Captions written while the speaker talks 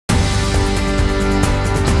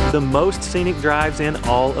the most scenic drives in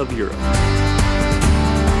all of Europe.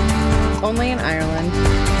 Only in Ireland.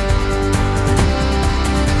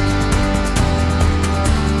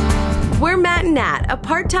 We're Matt and Nat, a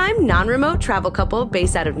part-time, non-remote travel couple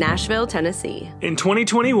based out of Nashville, Tennessee. In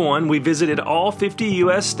 2021, we visited all 50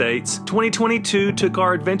 U.S. states. 2022 took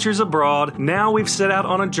our adventures abroad. Now we've set out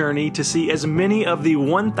on a journey to see as many of the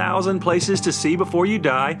 1,000 places to see before you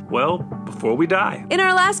die, well, before we die. In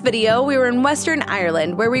our last video, we were in Western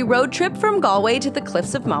Ireland, where we road tripped from Galway to the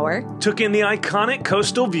Cliffs of Moher. Took in the iconic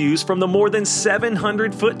coastal views from the more than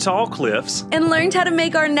 700-foot tall cliffs. And learned how to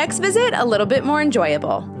make our next visit a little bit more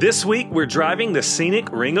enjoyable. This week, we're driving the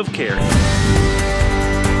scenic Ring of Kerry.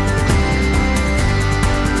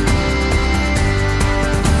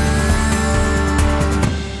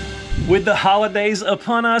 With the holidays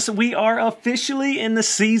upon us, we are officially in the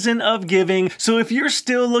season of giving. So if you're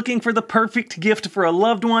still looking for the perfect gift for a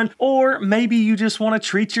loved one, or maybe you just want to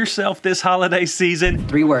treat yourself this holiday season,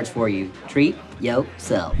 3 words for you: treat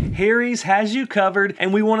yourself. Harry's has you covered,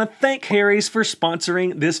 and we want to thank Harry's for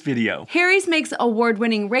sponsoring this video. Harry's makes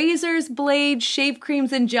award-winning razors, blades, shave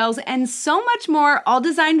creams, and gels, and so much more, all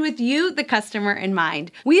designed with you, the customer, in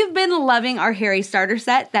mind. We have been loving our Harry starter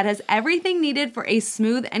set that has everything needed for a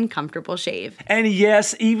smooth and comfortable shave. And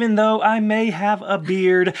yes, even though I may have a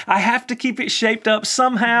beard, I have to keep it shaped up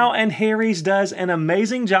somehow, and Harry's does an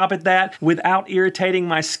amazing job at that without irritating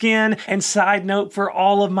my skin. And side note for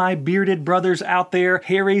all of my bearded brothers out there,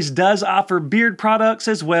 Harry's does offer beard products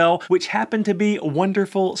as well, which happen to be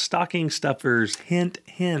wonderful stocking stuffers. Hint,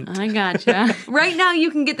 hint. I gotcha. Right now, you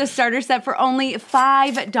can get the starter set for only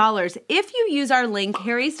 $5 if you use our link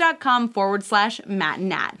harrys.com/Matt and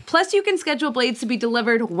Nat. Plus, you can schedule blades to be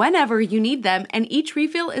delivered whenever you need them, and each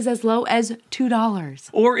refill is as low as $2.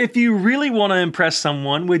 Or if you really want to impress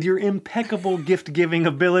someone with your impeccable gift-giving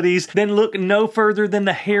abilities, then look no further than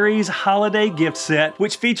the Harry's Holiday Gift Set,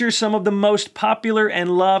 which features some of the most popular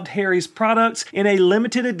and loved Harry's products in a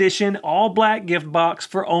limited edition all-black gift box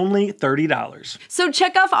for only $30. So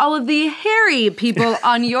check off all of the Harry people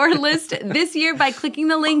on your list this year by clicking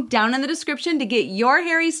the link down in the description to get your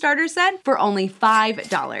Harry starter set for only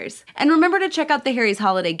 $5. And remember to check out the Harry's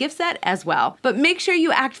Holiday Gift Set as well. But make sure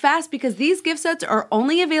you act fast because these gift sets are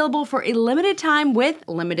only available for a limited time with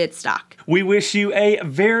limited stock. We wish you a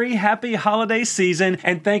very happy holiday season,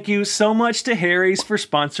 and thank you so much to Harry's for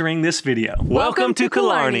sponsoring this video. Welcome to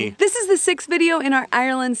Killarney. This is the 6th video in our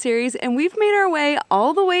Ireland series, and we've made our way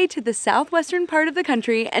all the way to the southwestern part of the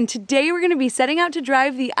country, and today we're going to be setting out to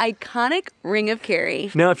drive the iconic Ring of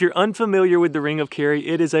Kerry. Now, if you're unfamiliar with the Ring of Kerry,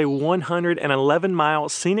 it is a 111-mile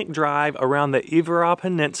scenic drive around the Iveragh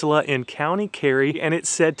Peninsula in County Kerry, and it's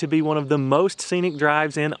said to be one of the most scenic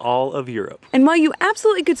drives in all of Europe. And while you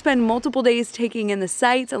absolutely could spend multiple days taking in the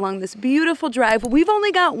sights along this beautiful drive, we've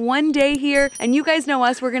only got one day here, and you guys know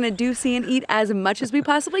us, we're going to do, see, and eat as much as we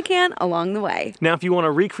possibly can along the way. Now, if you want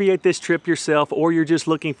to recreate this trip yourself, or you're just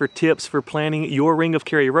looking for tips for planning your Ring of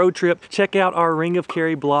Kerry road trip, check out our Ring of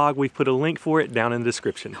Kerry blog. We've put a link for it down in the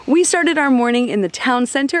description. We started our morning in the town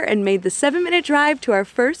center and made the 7-minute drive to our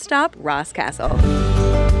first stop, Rock Castle.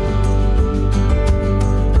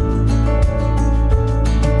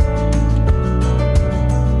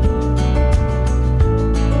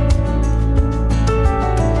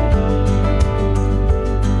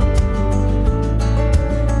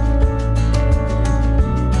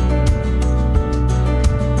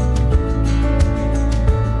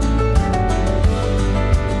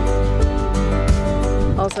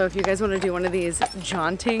 Also, if you guys want to do one of these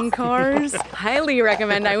jaunting cars, highly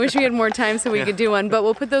recommend. I wish we had more time so we could do one, but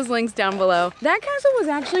we'll put those links down below. That castle was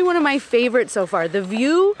actually one of my favorites so far. The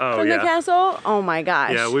view from the castle, oh my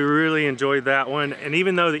gosh. Yeah, we really enjoyed that one. And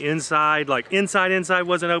even though the inside, like inside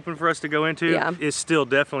wasn't open for us to go into, it's still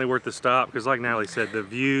definitely worth the stop because like Natalie said, the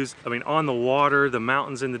views, I mean, on the water, the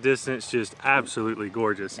mountains in the distance, just absolutely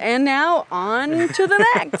gorgeous. And now on to the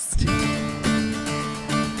next.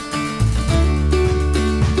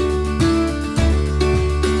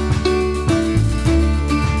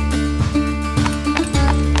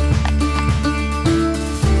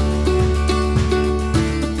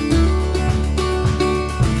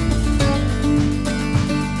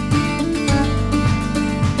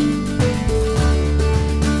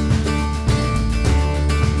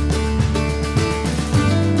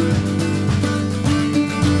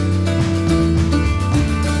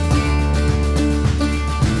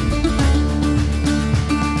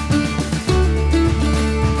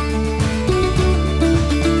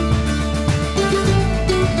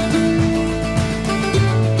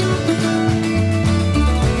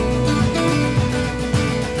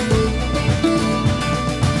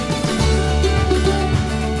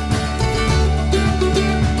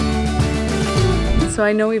 So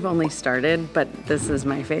I know we've only started, but this is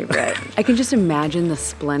my favorite. I can just imagine the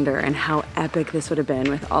splendor and how epic this would have been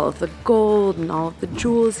with all of the gold and all of the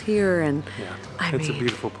jewels here. And yeah, it's a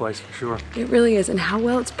beautiful place for sure. It really is, and how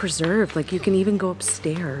well it's preserved. Like, you can even go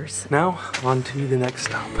upstairs. Now, on to the next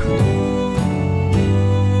stop.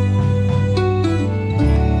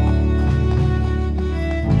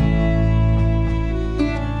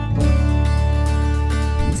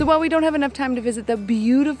 So while we don't have enough time to visit the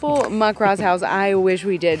beautiful Muckraw's house, I wish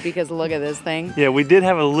we did, because look at this thing. Yeah, we did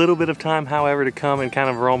have a little bit of time, however, to come and kind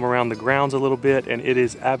of roam around the grounds a little bit, and it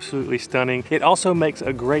is absolutely stunning. It also makes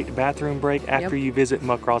a great bathroom break after you visit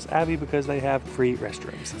Muckraw's Abbey because they have free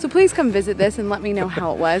restrooms. So please come visit this and let me know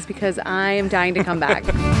how it was, because I am dying to come back.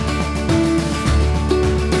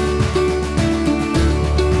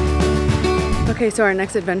 Okay, so our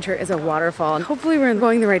next adventure is a waterfall, and hopefully we're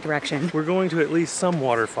going the right direction. We're going to at least some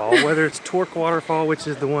waterfall. Whether it's Torque Waterfall, which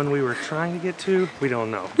is the one we were trying to get to, we don't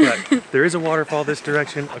know. But there is a waterfall this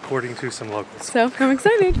direction, according to some locals. So I'm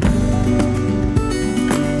excited.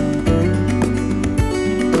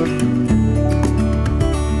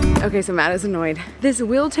 Okay, so Matt is annoyed. This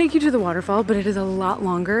will take you to the waterfall, but it is a lot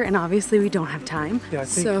longer, and obviously we don't have time. Yeah, I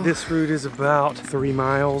think this route is about 3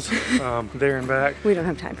 miles there and back. We don't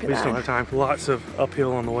have time for that. We just don't have time. Lots of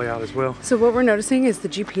uphill on the way out as well. So what we're noticing is the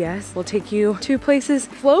GPS will take you to places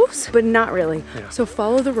close, but not really. Yeah. So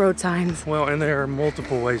follow the road signs. Well, and there are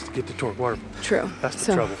multiple ways to get to Torque Waterfall. True. That's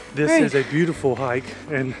the trouble. This is a beautiful hike,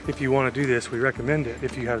 and if you want to do this, we recommend it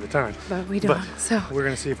if you have the time. But we don't, so. We're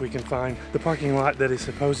gonna see if we can find the parking lot that is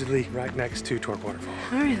supposedly right next to Torque Waterfall.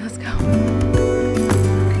 All right, let's go.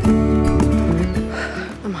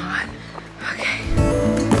 I'm hot. Okay.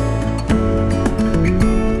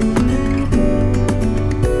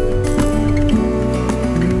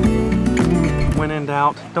 When in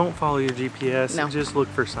doubt, don't follow your GPS. No. Just look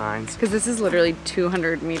for signs. Because this is literally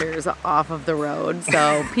 200 meters off of the road,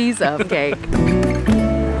 so piece of cake.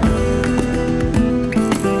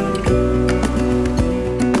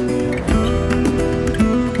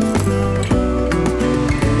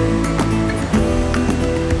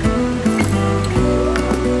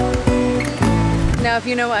 Now, if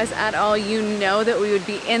you know us at all, you know that we would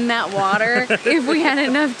be in that water if we had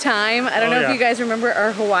enough time. I don't know if you guys remember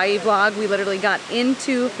our Hawaii vlog. We literally got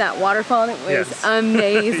into that waterfall and it was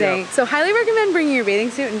amazing. So highly recommend bringing your bathing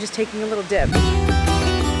suit and just taking a little dip.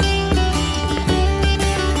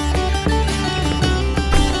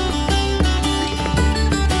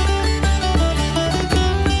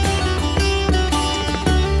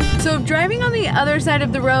 So if driving on the other side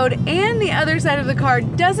of the road and the other side of the car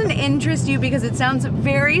doesn't interest you because it sounds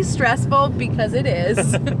very stressful, because it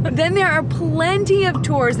is, then there are plenty of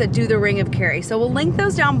tours that do the Ring of Kerry. So we'll link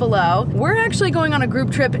those down below. We're actually going on a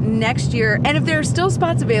group trip next year, and if there are still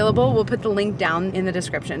spots available, we'll put the link down in the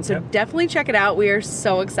description. So definitely check it out. We are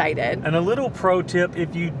so excited. And a little pro tip,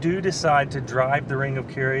 if you do decide to drive the Ring of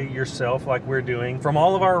Kerry yourself like we're doing, from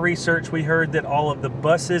all of our research, we heard that all of the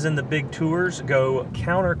buses and the big tours go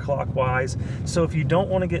counterclockwise. So if you don't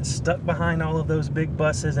want to get stuck behind all of those big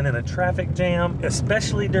buses and in a traffic jam,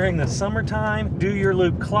 especially during the summertime, do your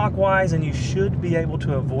loop clockwise and you should be able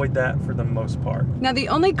to avoid that for the most part. Now, the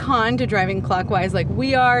only con to driving clockwise like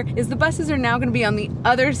we are is the buses are now going to be on the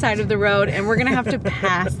other side of the road and we're going to have to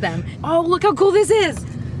pass them. Oh, look how cool this is!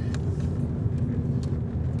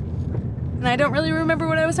 And I don't really remember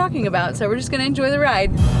what I was talking about, so we're just going to enjoy the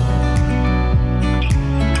ride.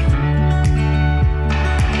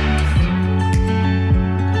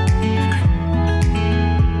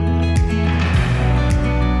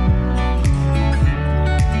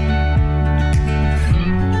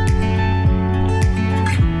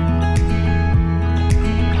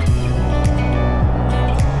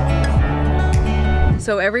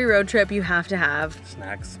 So every road trip you have to have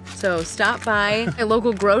snacks. So stop by a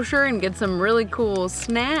local grocer and get some really cool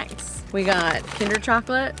snacks. We got Kinder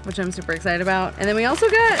chocolate, which I'm super excited about. And then we also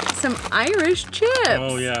got some Irish chips.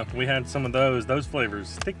 Oh yeah, we had some of those. Those flavors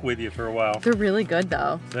stick with you for a while. They're really good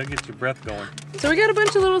though. They'll get your breath going. So we got a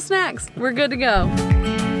bunch of little snacks. We're good to go.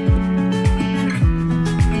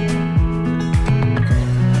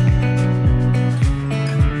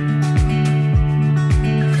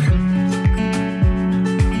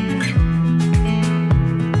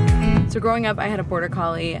 So growing up, I had a border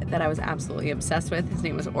collie that I was absolutely obsessed with. His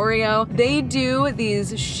name was Oreo. They do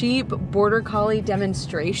these sheep border collie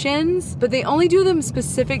demonstrations, but they only do them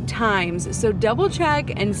specific times. So double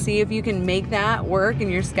check and see if you can make that work in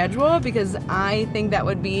your schedule, because I think that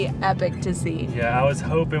would be epic to see. Yeah, I was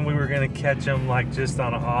hoping we were gonna catch them like just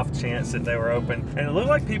on an off chance that they were open. And it looked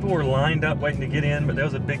like people were lined up waiting to get in, but there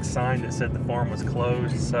was a big sign that said the farm was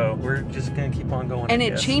closed. So we're just gonna keep on going. And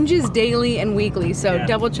it changes daily and weekly, so Yeah.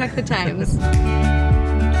 double check the times.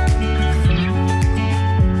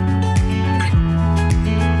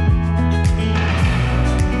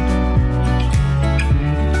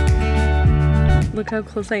 Look how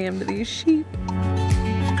close I am to these sheep.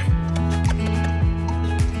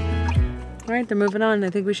 All right, they're moving on.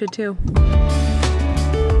 I think we should too.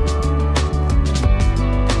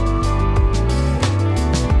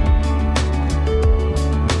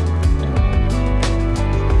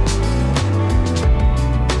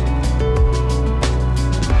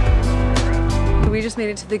 We just made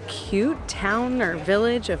it to the cute town or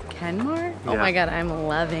village of Kenmare. Oh my God, I'm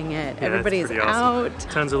loving it. Yeah, everybody's awesome. out.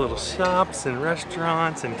 Tons of little shops and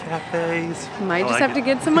restaurants and cafes. Might just have to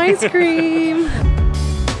get some ice cream.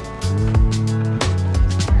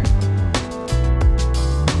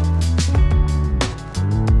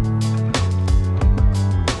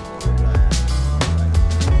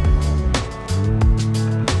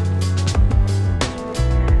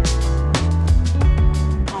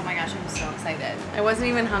 I wasn't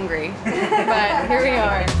even hungry, but here we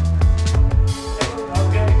are.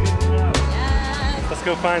 Let's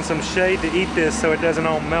go find some shade to eat this so it doesn't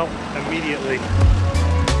all melt immediately.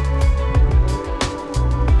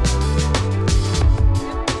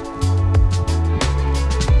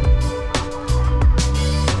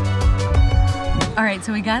 All right,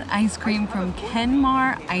 so we got ice cream from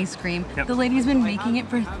Kenmare Ice Cream. Yep. The lady's been making it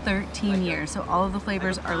for 13 years, so all of the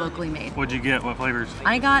flavors are locally made. What'd you get? What flavors?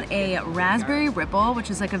 I got a raspberry ripple,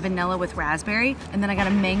 which is like a vanilla with raspberry, and then I got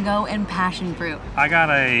a mango and passion fruit. I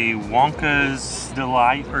got a Wonka's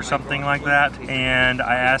Delight or something like that, and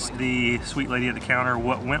I asked the sweet lady at the counter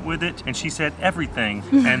what went with it, and she said everything.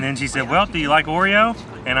 And then she said, well, do you like Oreo?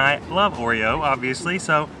 And I love Oreo, obviously,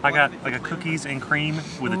 so I got like a cookies and cream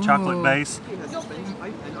with a chocolate base.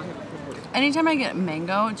 Anytime I get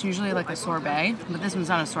mango, it's usually like a sorbet, but this one's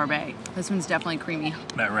not a sorbet. This one's definitely creamy.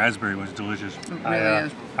 That raspberry was delicious. It really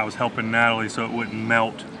is. I was helping Natalie so it wouldn't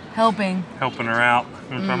melt. Helping Helping her out. You know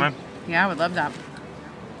what I'm talking about? Yeah, I would love that.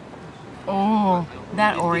 Oh,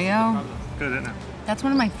 that Oreo. Good, isn't it? That's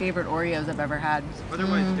one of my favorite Oreos I've ever had.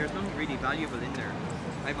 Otherwise, there's nothing really valuable in there.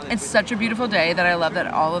 It's such a beautiful day that I love that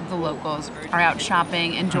all of the locals are out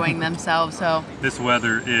shopping, enjoying themselves. So, This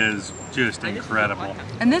weather is just incredible.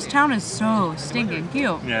 and this town is so stinking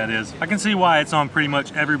cute. Yeah, it is. I can see why it's on pretty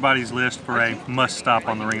much everybody's list for a must stop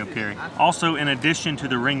on the Ring of Kerry. Also, in addition to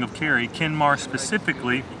the Ring of Kerry, Kenmare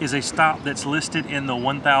specifically is a stop that's listed in the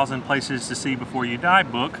 1,000 Places to See Before You Die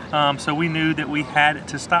book. So we knew that we had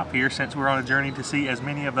to stop here since we're on a journey to see as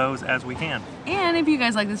many of those as we can. And if you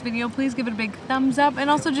guys like this video, please give it a big thumbs up, and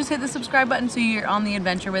also just hit the subscribe button so you're on the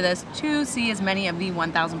adventure with us to see as many of the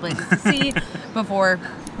 1,000 places to see before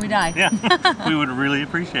we die. Yeah, we would really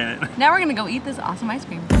appreciate it. Now we're gonna go eat this awesome ice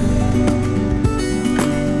cream.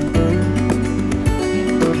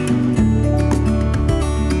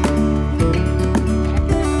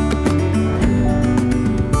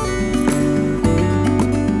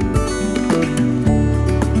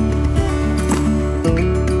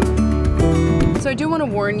 So I do want to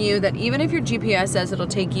warn you that even if your GPS says it'll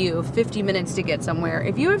take you 50 minutes to get somewhere,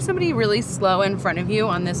 if you have somebody really slow in front of you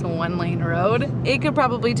on this one-lane road, it could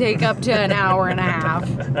probably take up to an hour and a half.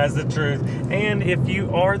 That's the truth. And if you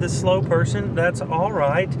are the slow person, that's all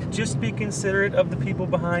right. Just be considerate of the people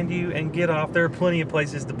behind you and get off. There are plenty of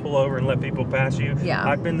places to pull over and let people pass you. Yeah.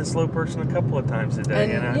 I've been the slow person a couple of times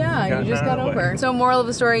today. And I've yeah, gotten you just out got of the way. over. So moral of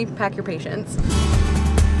the story, pack your patience.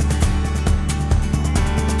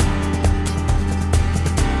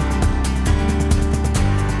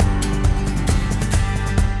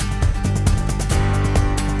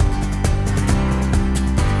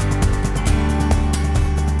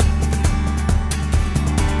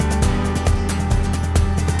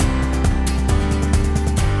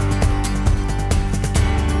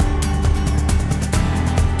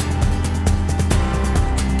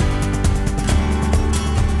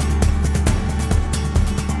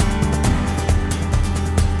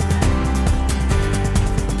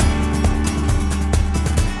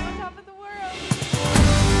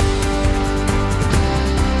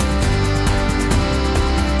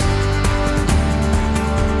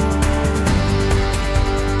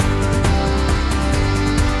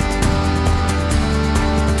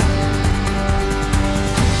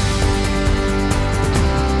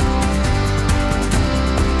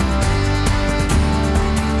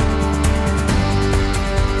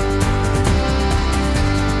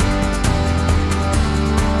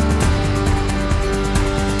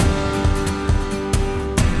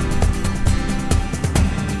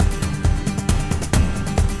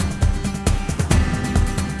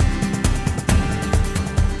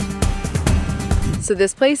 So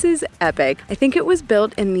this place is epic. I think it was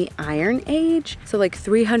built in the Iron Age, so like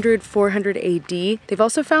 300, 400 AD. They've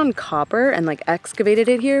also found copper and like excavated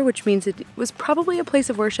it here, which means it was probably a place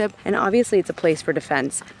of worship, and obviously it's a place for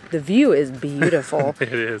defense. The view is beautiful.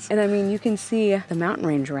 It is. And I mean, you can see the mountain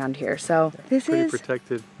range around here. So this Pretty is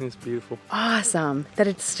protected. It's beautiful. awesome that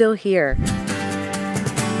it's still here.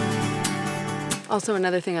 Also,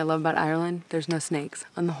 another thing I love about Ireland, there's no snakes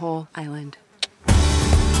on the whole island.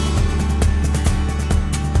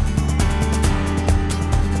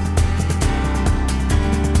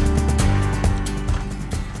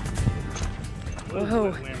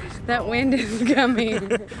 Whoa, that wind is coming.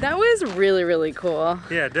 That was really, really cool.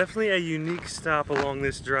 Yeah, definitely a unique stop along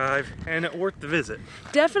this drive and worth the visit.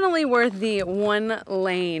 Definitely worth the 1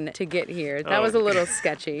 lane to get here. That was a little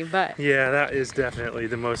sketchy, but. Yeah, that is definitely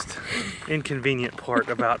the most inconvenient part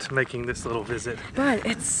about making this little visit. But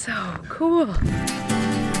it's so cool.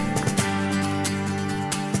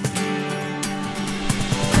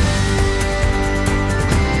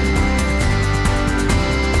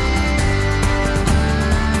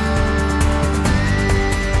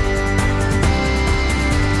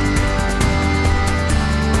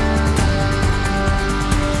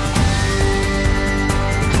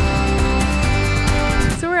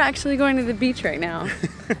 Actually going to the beach right now.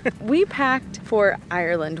 We packed for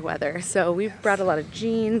Ireland weather, so we brought a lot of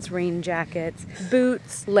jeans, rain jackets,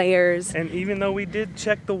 boots, layers. And even though we did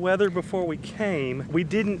check the weather before we came, we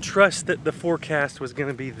didn't trust that the forecast was going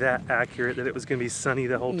to be that accurate, that it was going to be sunny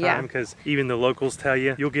the whole time, because even the locals tell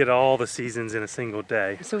you, you'll get all the seasons in a single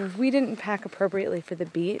day. So we didn't pack appropriately for the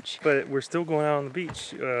beach. But we're still going out on the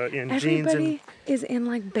beach in jeans and... Everybody is in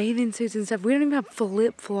like bathing suits and stuff. We don't even have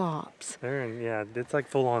flip-flops. Yeah, it's like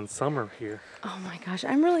full-on summer here. Oh my gosh,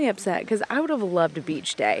 I'm really upset because I would have loved a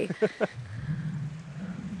beach day.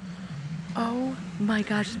 Oh my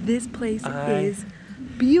gosh, this place is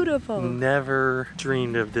beautiful. Never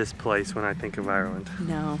dreamed of this place when I think of Ireland.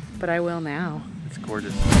 No, but I will now. It's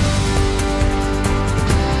gorgeous.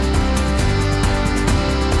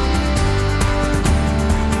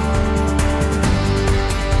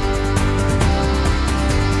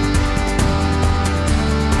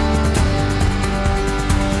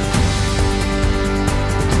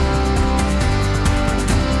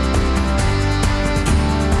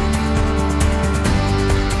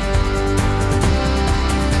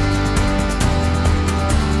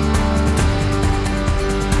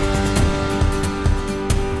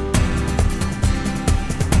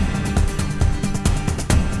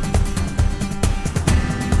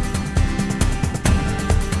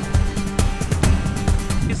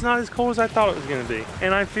 It's not as cold as I thought it was going to be,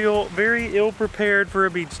 and I feel very ill prepared for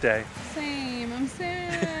a beach day. Same, I'm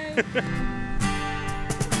sad.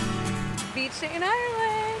 Beach day in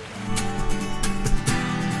Ireland.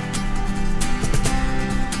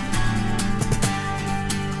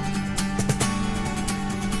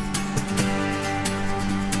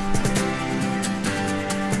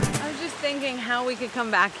 I was just thinking how we could come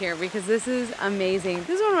back here because this is amazing.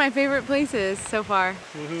 This is one of my favorite places so far.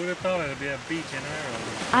 Well, who would have thought it would be a beach in Ireland?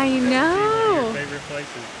 I know. One of your favorite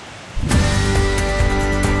places.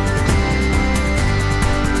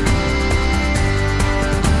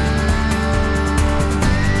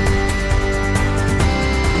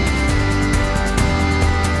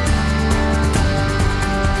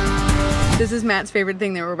 This is Matt's favorite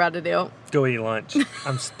thing that we're about to do. Go eat lunch.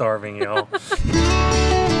 I'm starving, y'all.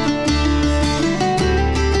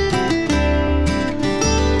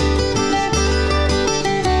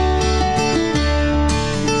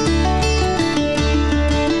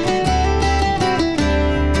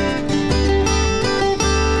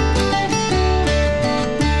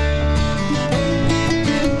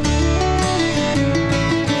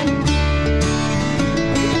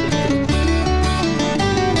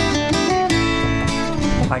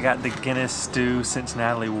 I got the Guinness stew since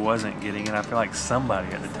Natalie wasn't getting it. I feel like somebody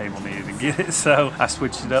at the table needed to get it, so I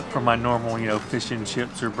switched it up from my normal, you know, fish and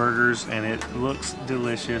chips or burgers, and it looks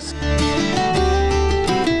delicious.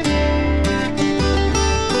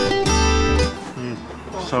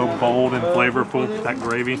 So bold and flavorful. That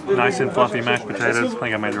gravy, nice and fluffy mashed potatoes. I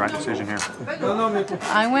think I made the right decision here.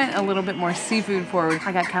 I went a little bit more seafood forward.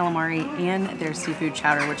 I got calamari and their seafood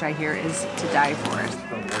chowder, which I hear is to die for.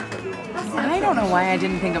 I don't know why I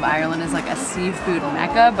didn't think of Ireland as like a seafood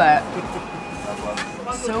mecca, but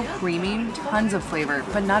so creamy, tons of flavor,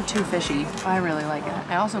 but not too fishy. I really like it.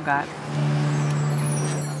 I also got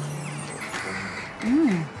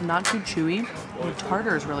not too chewy. The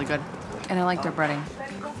tartar is really good, and I like their breading.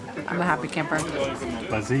 I'm a happy camper.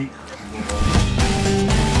 Let's eat.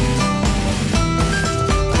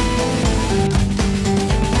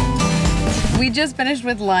 We just finished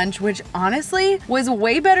with lunch, which honestly was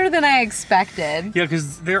way better than I expected. Yeah,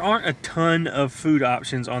 because there aren't a ton of food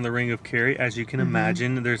options on the Ring of Kerry, as you can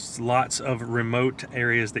imagine. There's lots of remote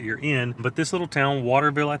areas that you're in, but this little town,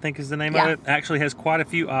 Waterville, I think is the name of it, actually has quite a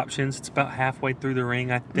few options. It's about halfway through the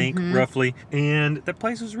ring, I think, roughly, and that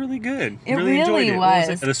place was really good. It really enjoyed it.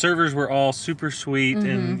 was. The servers were all super sweet,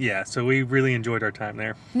 and yeah, so we really enjoyed our time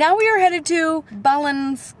there. Now we are headed to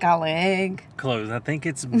Ballinascalig. Close. I think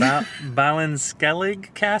it's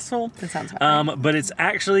Ballinascalig Castle. That sounds right. But it's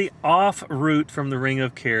actually off route from the Ring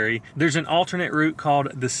of Kerry. There's an alternate route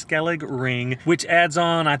called the Skellig Ring, which adds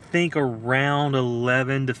on, I think, around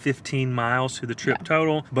 11 to 15 miles to the trip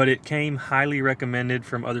total. But it came highly recommended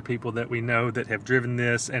from other people that we know that have driven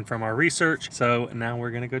this and from our research. So now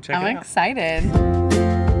we're going to go check it out. I'm excited.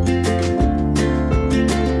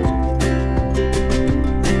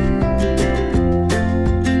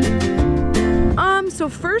 So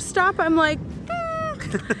first stop, I'm like,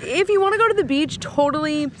 if you want to go to the beach,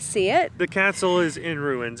 totally see it. The castle is in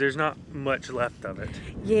ruins. There's not much left of it.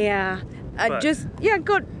 Yeah, just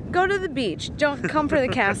go to the beach. Don't come for the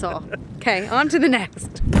castle. Okay, on to the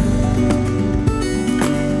next.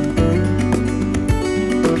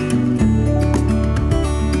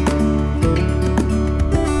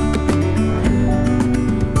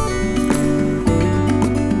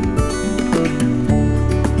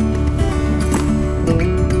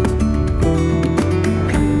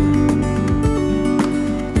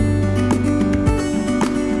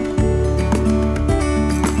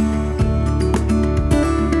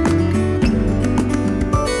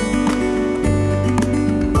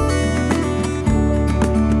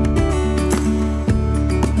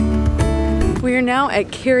 Now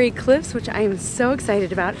at Kerry Cliffs, which I am so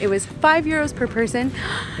excited about. It was €5 per person,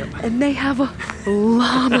 and they have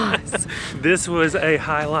llamas. This was a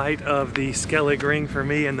highlight of the Skellig Ring for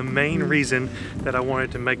me, and the main reason that I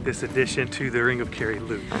wanted to make this addition to the Ring of Kerry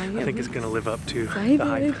loop. I think it's going to live up to the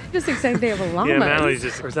hype. Just excited they have a llama. Yeah, Mallory's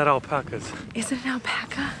just, or is that alpacas? Is it an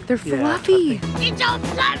alpaca? They're fluffy. It's so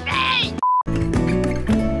fluffy!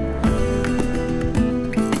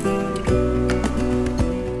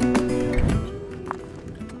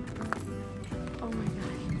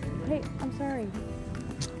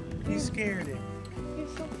 You scared him. You're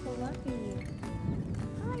so fluffy.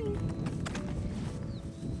 Hi.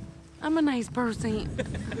 I'm a nice person.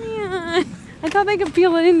 Yeah. I thought they could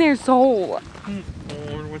feel it in their soul. I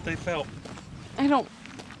wonder what they felt. I don't.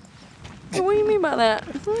 What do you mean by that?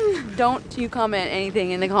 Don't you comment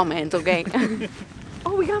anything in the comments, okay?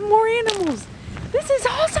 Oh, we got more animals. This is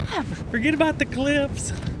awesome. Forget about the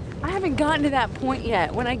cliffs. I haven't gotten to that point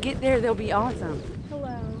yet. When I get there, they'll be awesome.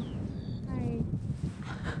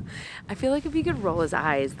 I feel like if he could roll his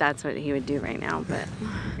eyes, that's what he would do right now, but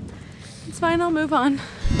it's fine, I'll move on.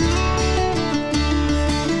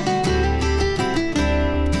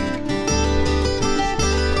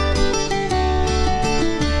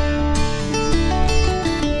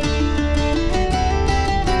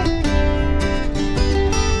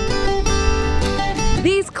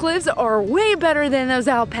 These cliffs are way better than those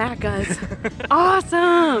alpacas.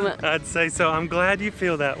 Awesome. I'd say so. I'm glad you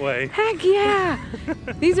feel that way. Heck yeah.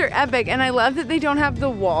 These are epic, and I love that they don't have the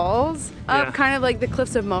walls up, kind of like the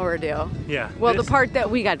Cliffs of Moher do. Yeah. Well, the part that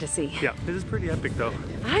we got to see. Yeah, this is pretty epic though.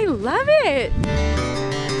 I love it.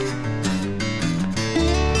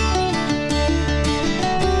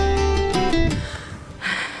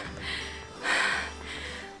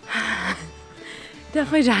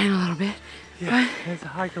 Definitely dying a little bit. Yeah, it's a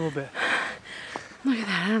hike a little bit. Look at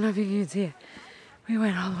that. I don't know if you can see it. We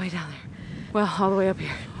went all the way down there. Well, all the way up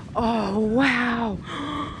here. Oh, wow.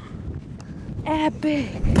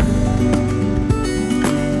 Epic.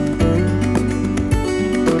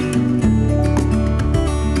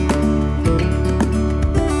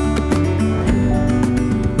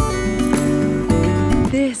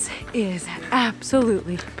 This is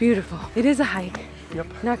absolutely beautiful. It is a hike.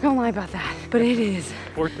 Yep. Not gonna lie about that, but it is.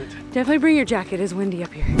 Worth it. Definitely bring your jacket. It's windy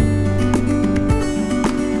up here.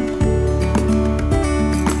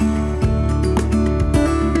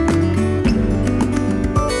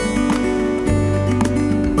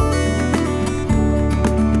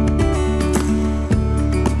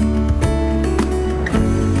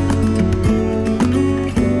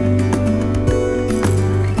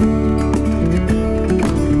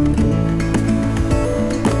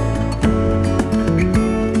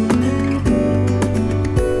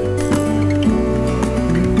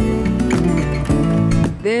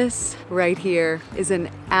 right here is an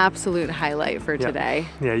absolute highlight for today.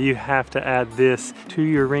 Yeah, you have to add this to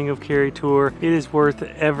your Ring of Kerry tour. It is worth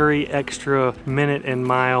every extra minute and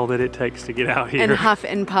mile that it takes to get out here. And huff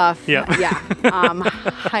and puff. Yeah. Yeah.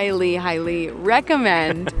 Highly, highly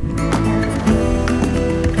recommend.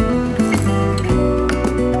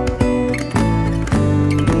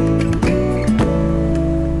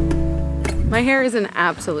 My hair is an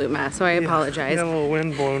absolute mess, so I apologize. Got a little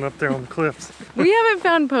wind blowing up there on the cliffs. We haven't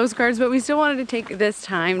found postcards, but we still wanted to take this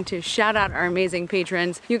time to shout out our amazing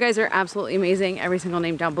patrons. You guys are absolutely amazing, every single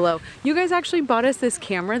name down below. You guys actually bought us this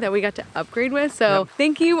camera that we got to upgrade with, so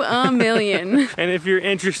thank you a million. And if you're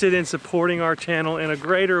interested in supporting our channel in a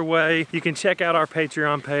greater way, you can check out our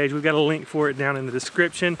Patreon page. We've got a link for it down in the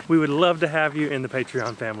description. We would love to have you in the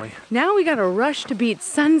Patreon family. Now we gotta rush to beat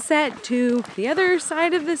sunset to the other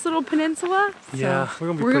side of this little peninsula. Yeah,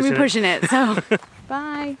 So we're gonna be pushing it. So,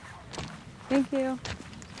 bye. Thank you.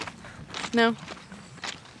 No,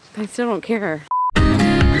 I still don't care.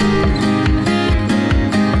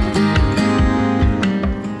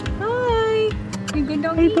 Hi. You good,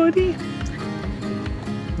 doggy? Hey, buddy.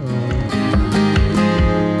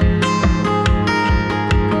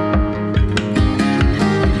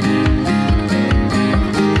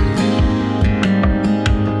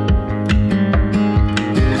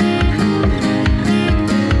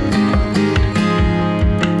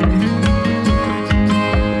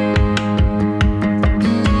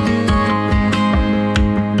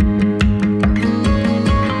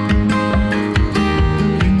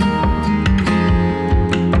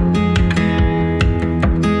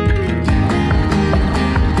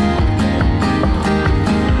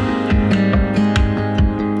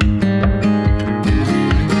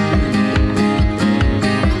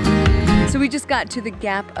 Got to the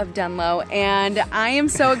Gap of Dunlow, and I am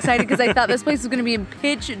so excited because I thought this place was going to be in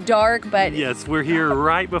pitch dark, but yes, we're here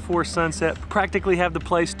right before sunset, practically have the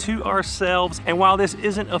place to ourselves. And while this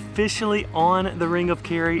isn't officially on the Ring of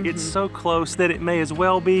Kerry, it's so close that it may as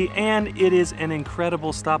well be, and it is an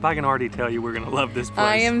incredible stop. I can already tell you we're gonna love this place.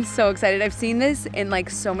 I am so excited. I've seen this in like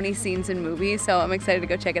so many scenes in movies, so I'm excited to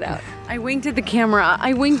go check it out. I winked at the camera.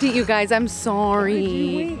 I winked at you guys. I'm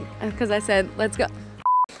sorry. Because I said, let's go.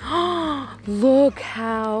 Look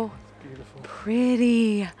how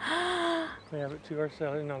pretty. We have it to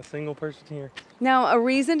ourselves, not a single person here. Now, a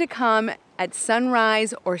reason to come at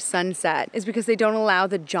sunrise or sunset is because they don't allow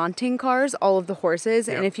the jaunting cars, all of the horses,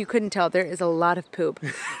 and if you couldn't tell, there is a lot of poop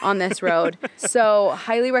on this road. So,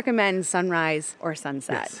 highly recommend sunrise or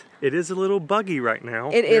sunset. Yes. It is a little buggy right now.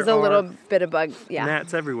 It is a little bit of bug, yeah.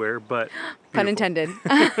 Gnats everywhere, but pun intended.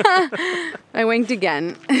 I winked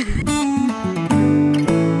again.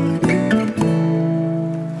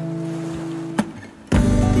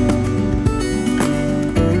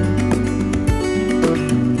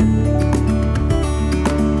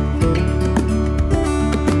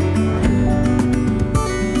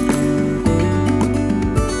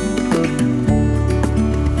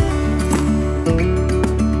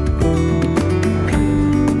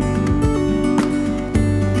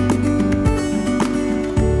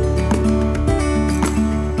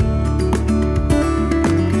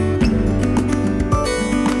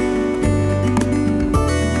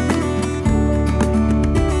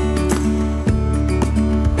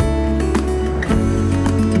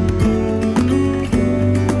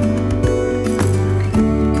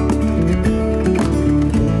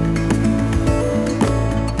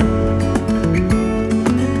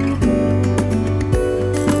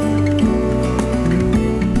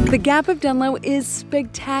 The Gap of Dunlow is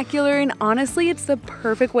spectacular, and honestly, it's the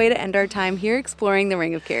perfect way to end our time here exploring the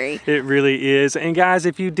Ring of Kerry. It really is. And guys,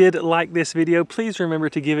 if you did like this video, please remember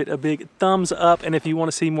to give it a big thumbs up. And if you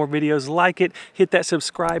want to see more videos like it, hit that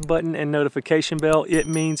subscribe button and notification bell. It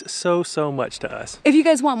means so, so much to us. If you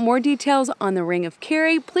guys want more details on the Ring of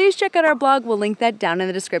Kerry, please check out our blog. We'll link that down in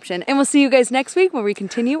the description. And we'll see you guys next week where we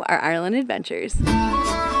continue our Ireland adventures.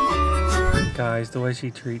 Guys, the way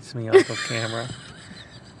she treats me off of camera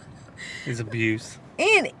is abuse.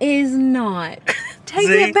 It is not. Take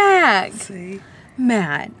See? it back. See?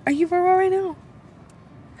 Matt, are you for real right now?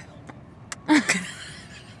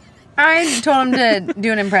 I told him to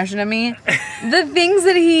do an impression of me. The things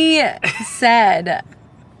that he said,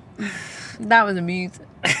 that was abuse.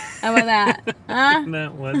 How about that? Huh?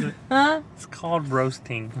 That wasn't. Huh? It's called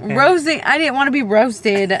roasting. Okay? Roasting? I didn't want to be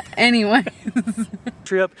roasted anyway.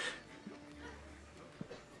 Trip.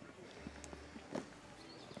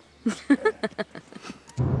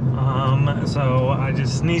 So I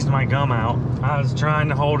just sneezed my gum out. I was trying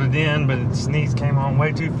to hold it in, but the sneeze came on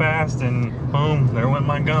way too fast, and boom, there went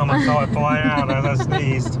my gum. I saw it fly out as I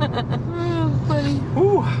sneezed. Oh, funny.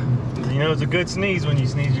 Whew. You know, it's a good sneeze when you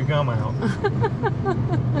sneeze your gum out.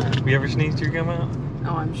 Have you ever sneezed your gum out?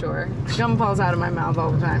 Oh, I'm sure. Gum falls out of my mouth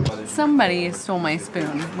all the time. Somebody stole my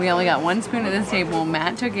spoon. We only got one spoon at this table.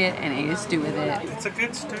 Matt took it and ate a stew with it. It's a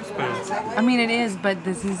good stew spoon. I mean, it is, but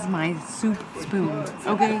this is my soup spoon,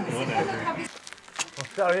 okay? Whatever.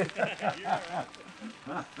 Sorry.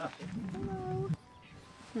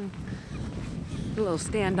 A little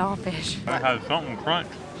standoffish. I had something crunch.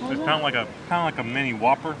 It's kind of like a mini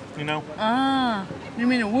Whopper, you know? Ah, you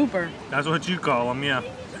mean a Whooper? That's what you call them, yeah.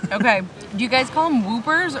 Okay, do you guys call them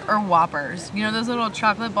Whoopers or Whoppers? You know those little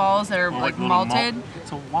chocolate balls that are like malted?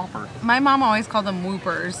 It's a Whopper. My mom always called them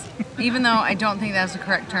Whoopers, even though I don't think that's the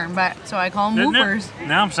correct term, but so I call them Whoopers.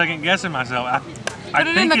 Now I'm second guessing myself. Put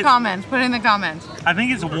it in the comments. Put it in the comments. I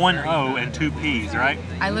think it's 1 O and 2 P's, right?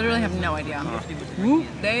 I literally have no idea. Whoop,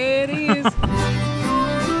 there it is.